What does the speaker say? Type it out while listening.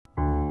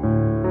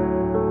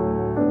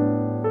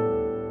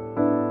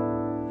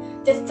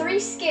The 3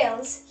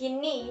 skills you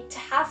need to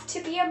have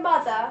to be a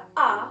mother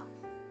are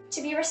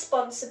to be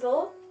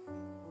responsible,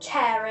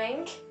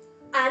 caring,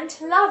 and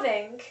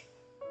loving.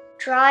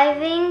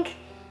 Driving,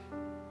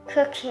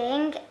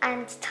 cooking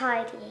and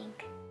tidying.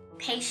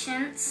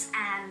 Patience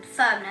and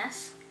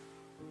firmness.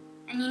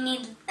 And you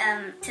need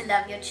to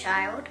love your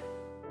child.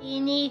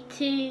 You need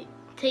to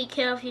take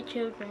care of your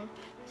children.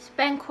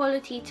 Spend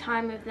quality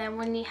time with them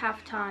when you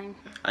have time.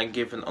 And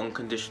give an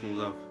unconditional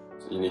love.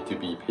 You need to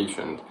be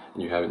patient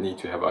and you need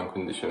to have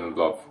unconditional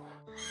love.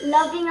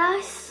 Loving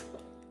us,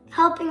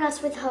 helping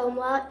us with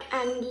homework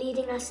and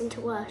leading us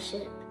into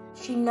worship.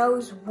 She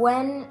knows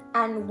when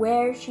and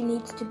where she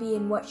needs to be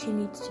and what she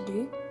needs to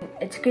do.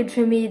 It's good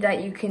for me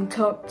that you can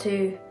talk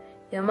to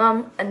your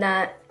mum and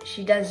that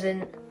she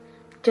doesn't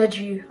judge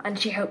you and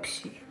she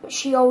helps you.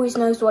 She always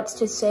knows what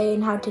to say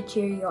and how to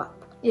cheer you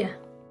up. Yeah.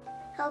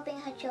 Helping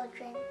her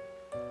children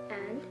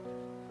and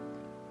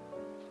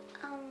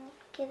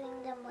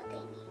giving them what they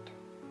need.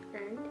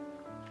 And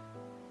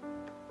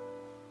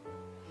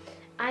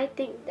I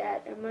think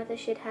that a mother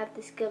should have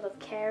the skill of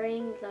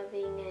caring,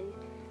 loving and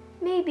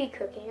maybe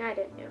cooking, I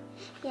don't know.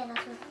 Yeah,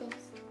 that's what things.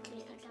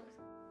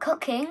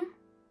 Cooking,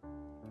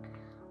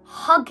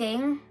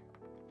 hugging,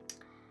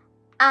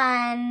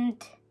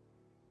 and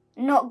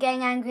not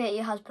getting angry at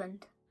your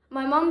husband.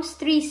 My mum's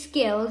 3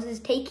 skills is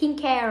taking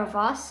care of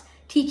us,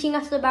 teaching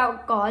us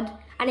about God,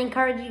 and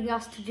encouraging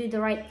us to do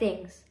the right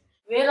things.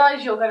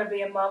 Realise you're going to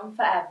be a mum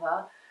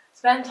forever,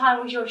 spend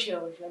time with your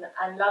children,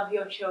 and love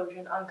your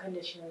children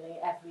unconditionally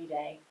every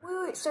day.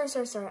 Wait,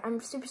 sorry.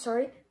 I'm super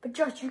sorry. But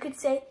Josh, you could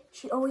say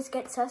she always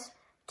gets us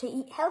to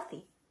eat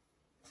healthy.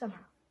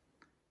 Somehow.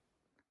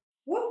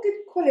 What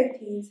good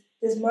qualities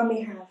does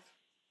Mummy have?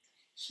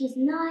 She's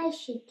nice,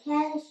 she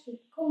cares, she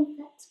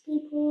comforts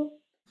people.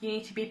 You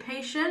need to be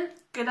patient,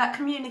 good at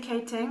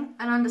communicating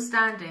and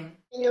understanding.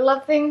 You're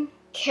loving,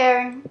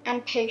 caring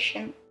and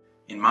patient.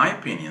 In my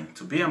opinion,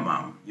 to be a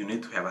mum, you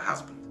need to have a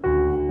husband.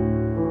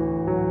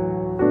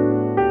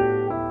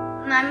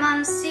 My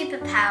mum's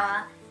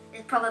superpower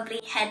is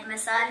probably head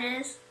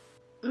massages.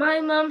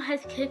 My mum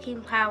has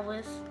cooking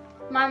powers.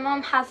 My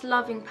mum has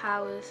loving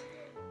powers.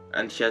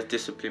 And she has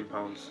discipline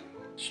powers.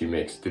 She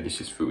makes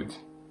delicious food.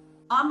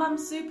 Our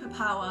mum's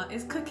superpower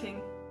is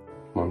cooking.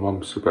 My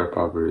mum's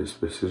superpower is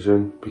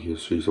precision because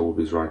she's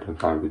always right on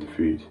time with the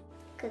food.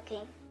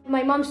 Cooking.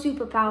 My mum's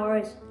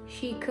superpower is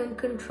she can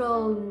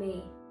control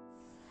me.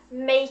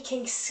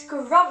 Making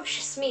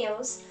scrumptious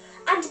meals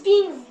and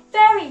being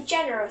very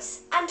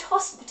generous and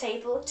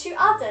hospitable to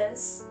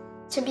others.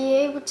 To be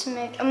able to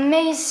make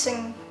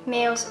amazing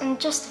meals in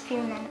just a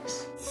few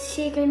minutes.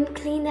 She can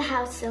clean the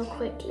house so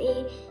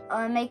quickly.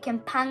 Making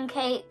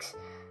pancakes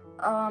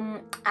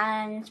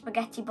and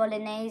spaghetti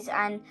bolognese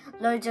and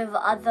loads of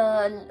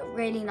other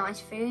really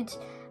nice foods.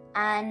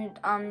 And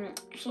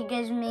she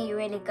gives me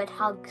really good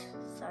hugs,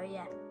 so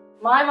yeah.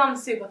 My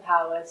mum's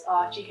superpowers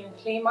are she can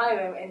clean my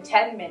room in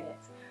 10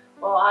 minutes,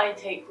 while I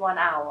take 1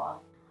 hour.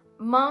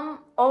 Mum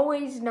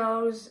always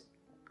knows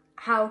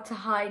how to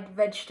hide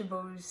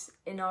vegetables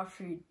in our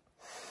food.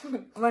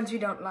 Ones we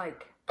don't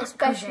like.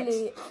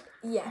 Especially,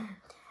 yeah.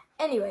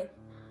 Anyway,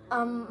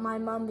 my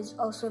mum is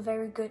also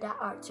very good at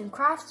arts and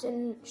crafts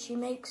and she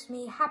makes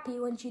me happy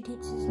when she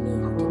teaches me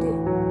how to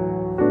do.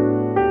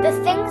 The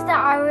things that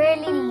I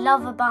really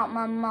love about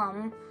my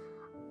mum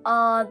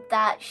are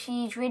that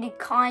she's really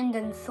kind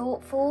and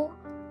thoughtful,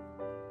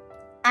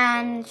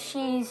 and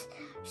she's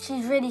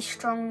really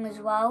strong as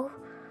well.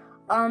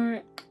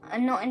 And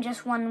not in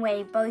just one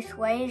way, both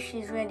ways,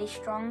 she's really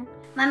strong.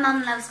 My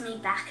mum loves me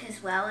back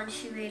as well, and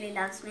she really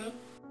loves me.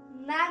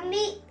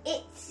 Mummy,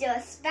 it's your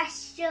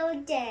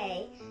special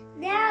day.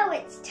 Now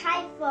it's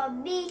time for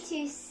me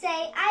to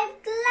say I'm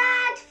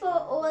glad for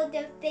all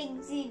the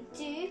things you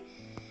do.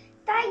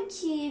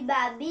 Thank you,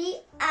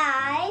 Mummy.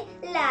 I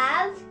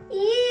love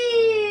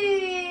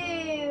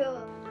you.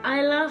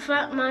 I love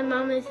that my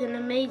mum is an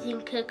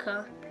amazing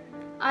cooker.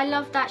 I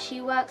love that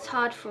she works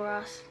hard for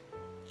us.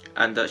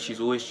 And that she's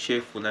always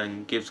cheerful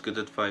and gives good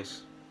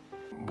advice.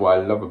 What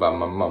I love about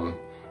my mum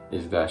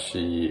is that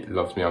she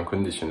loves me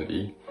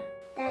unconditionally.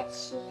 That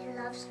she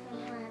loves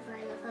me whenever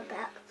I love her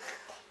back,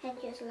 and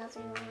just loves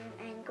me when I'm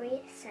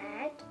angry,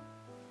 sad,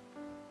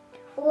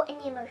 or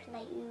any emotion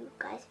that you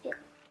guys feel.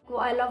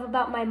 What I love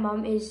about my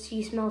mum is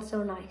she smells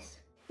so nice.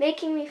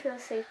 Making me feel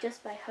safe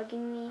just by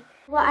hugging me.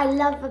 What I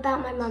love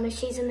about my mum is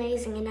she's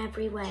amazing in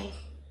every way.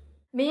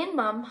 Me and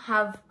Mum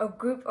have a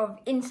group of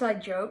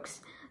inside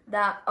jokes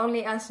that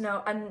only us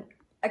know, and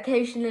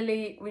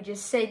occasionally we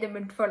just say them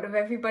in front of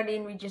everybody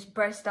and we just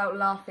burst out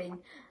laughing,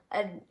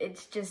 and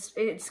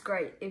it's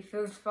great. It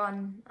feels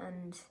fun,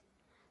 and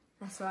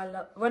that's what I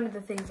love. One of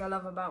the things I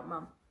love about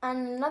Mum.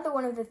 And another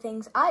one of the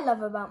things I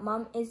love about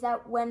Mum is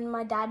that when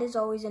my dad is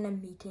always in a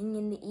meeting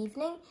in the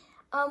evening,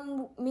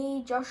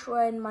 me,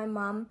 Joshua and my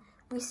mum,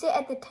 we sit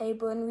at the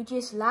table and we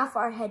just laugh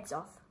our heads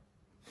off.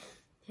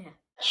 Yeah.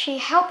 She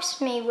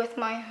helps me with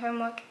my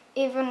homework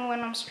even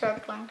when I'm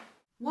struggling.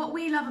 What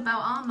we love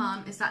about our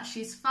mum is that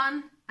she's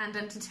fun and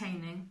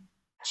entertaining.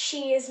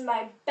 She is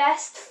my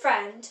best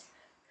friend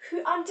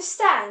who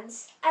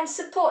understands and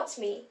supports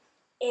me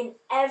in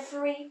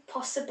every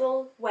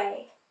possible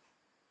way.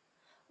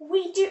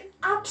 We do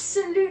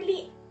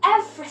absolutely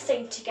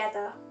everything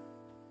together,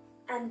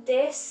 and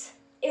this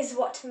is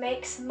what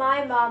makes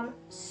my mum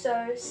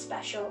so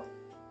special,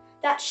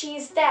 that she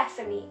is there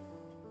for me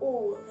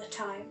all the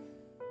time.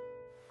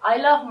 I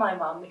love my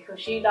mum because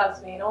she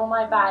loves me in all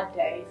my bad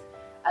days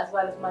as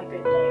well as my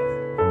good days.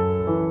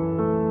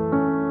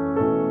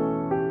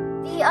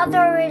 The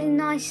other really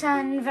nice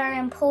and very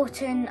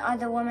important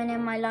other women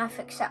in my life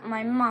except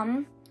my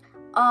mum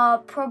are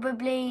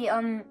probably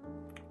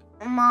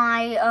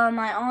my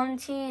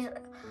aunties.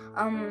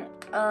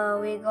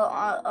 We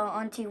got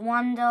Auntie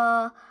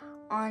Wanda,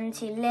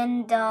 Auntie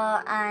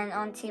Linda and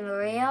Auntie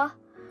Maria,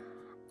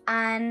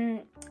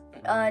 and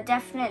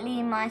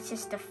definitely my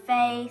sister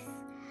Faith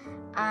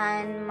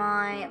and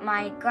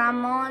my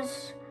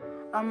grandmas,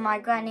 my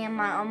granny and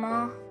my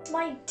oma.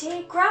 My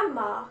dear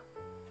grandma,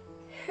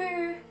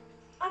 who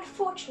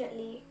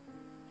unfortunately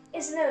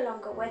is no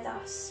longer with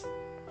us.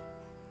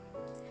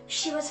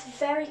 She was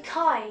very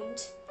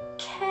kind,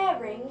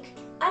 caring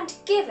and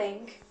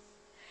giving.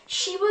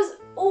 She was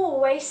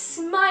always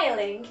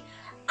smiling,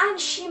 and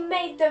she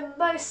made the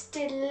most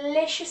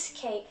delicious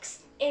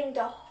cakes in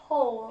the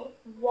whole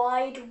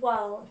wide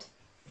world.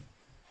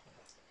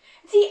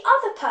 The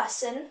other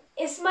person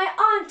is my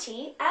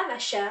auntie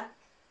Amasha,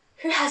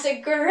 who has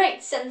a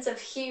great sense of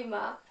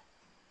humour.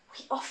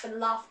 We often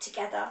laugh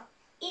together,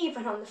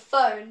 even on the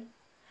phone,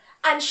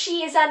 and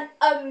she is an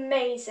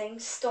amazing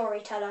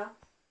storyteller.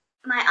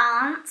 My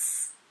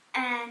aunts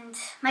and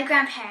my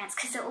grandparents,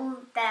 because they're all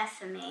there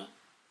for me,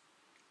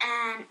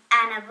 and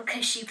Anna,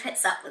 because she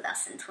puts up with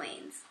us in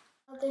tweens.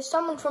 There's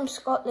someone from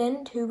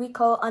Scotland who we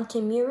call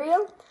Auntie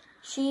Muriel.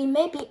 She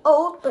may be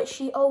old, but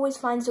she always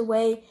finds a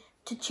way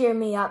to cheer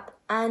me up,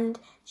 and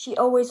she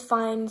always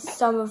finds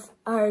some of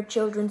her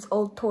children's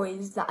old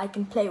toys that I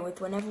can play with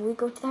whenever we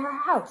go to her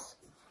house.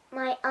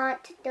 My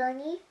Aunt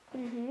Donnie.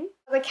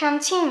 The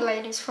canteen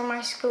ladies from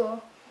my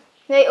school.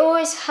 They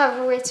always have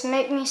a way to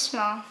make me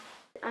smile.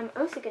 I'm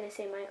also going to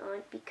say my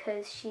aunt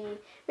because she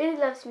really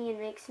loves me and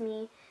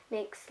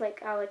makes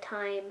like our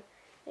time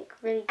like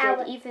really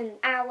good.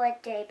 Our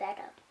day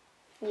better.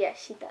 Yeah,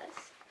 she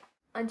does.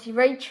 Auntie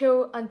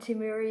Rachel, Auntie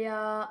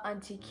Maria,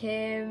 Auntie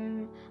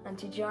Kim,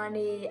 Auntie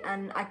Johnny,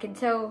 and I can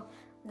tell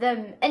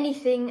them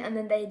anything and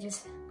then they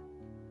just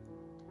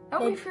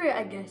help me through it,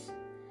 I guess.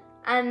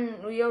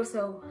 And we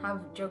also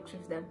have jokes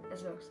with them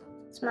as well.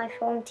 It's my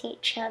form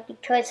teacher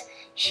because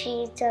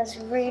she does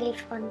really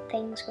fun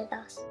things with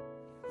us.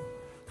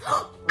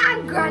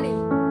 And Granny!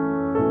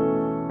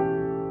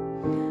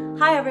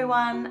 Hi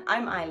everyone,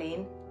 I'm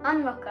Eileen.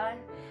 I'm Rocco.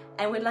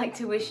 And we'd like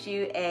to wish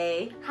you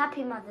a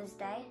Happy Mother's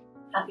Day.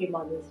 Happy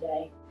Mother's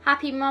Day.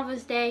 Happy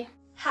Mother's Day.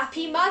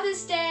 Happy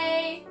Mother's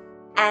Day!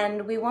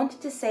 And we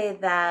wanted to say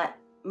that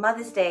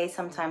Mother's Day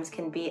sometimes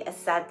can be a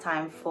sad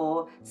time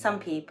for some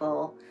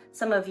people.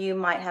 Some of you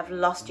might have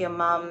lost your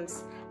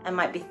mums and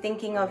might be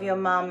thinking of your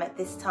mum at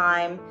this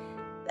time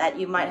that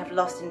you might have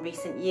lost in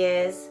recent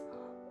years.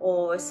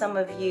 Or some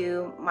of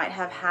you might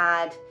have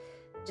had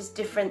just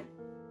different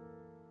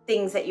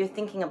things that you're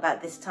thinking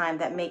about this time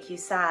that make you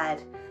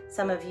sad.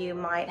 Some of you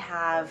might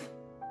have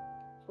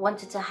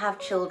wanted to have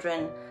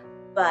children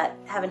but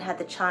haven't had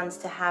the chance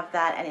to have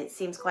that, and it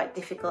seems quite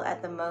difficult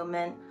at the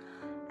moment.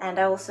 And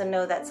I also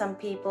know that some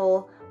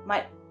people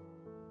might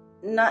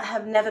not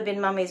have never been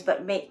mummies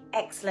but make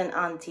excellent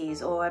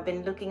aunties or have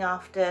been looking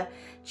after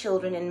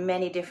children in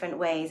many different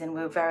ways, and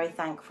we're very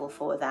thankful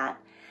for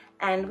that.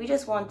 And we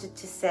just wanted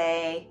to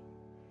say,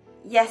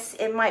 yes,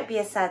 it might be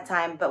a sad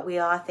time, but we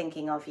are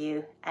thinking of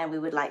you and we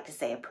would like to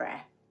say a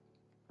prayer.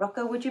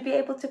 Rocco, would you be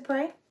able to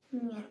pray?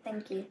 Yeah,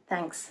 thank you.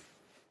 Thanks.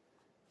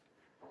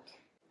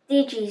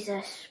 Dear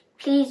Jesus,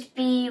 please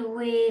be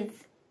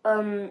with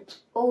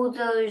all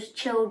those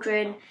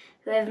children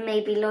who have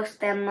maybe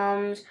lost their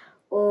mums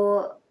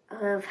or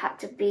have had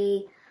to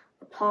be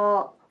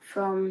apart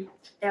from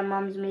their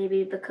mums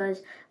maybe because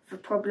of a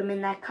problem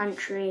in their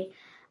country.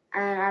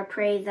 And I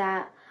pray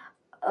that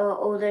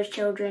all those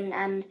children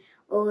and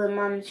all the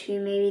mums who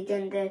maybe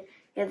didn't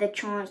get the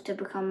chance to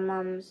become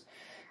mums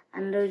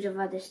and loads of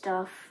other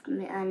stuff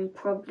and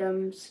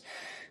problems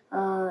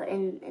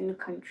in the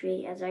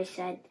country, as I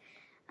said.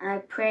 And I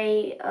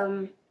pray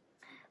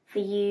for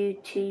you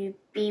to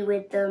be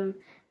with them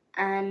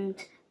and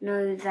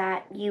know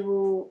that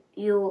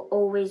you're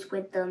always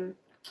with them.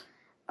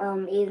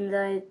 Even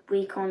though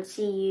we can't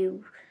see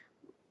you,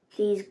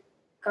 please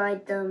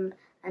guide them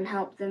and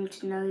help them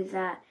to know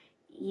that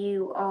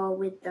you are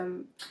with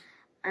them.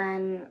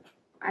 And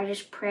I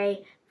just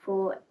pray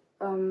for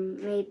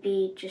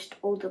maybe just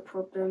all the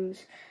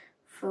problems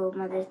for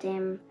Mother's Day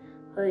and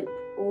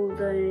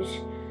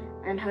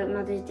hope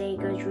Mother's Day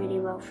goes really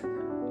well for them.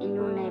 In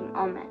your name,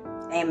 Amen.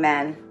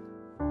 Amen.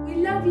 We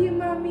love you,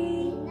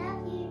 Mummy. We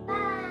love you.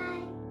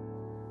 Bye.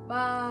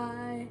 Bye.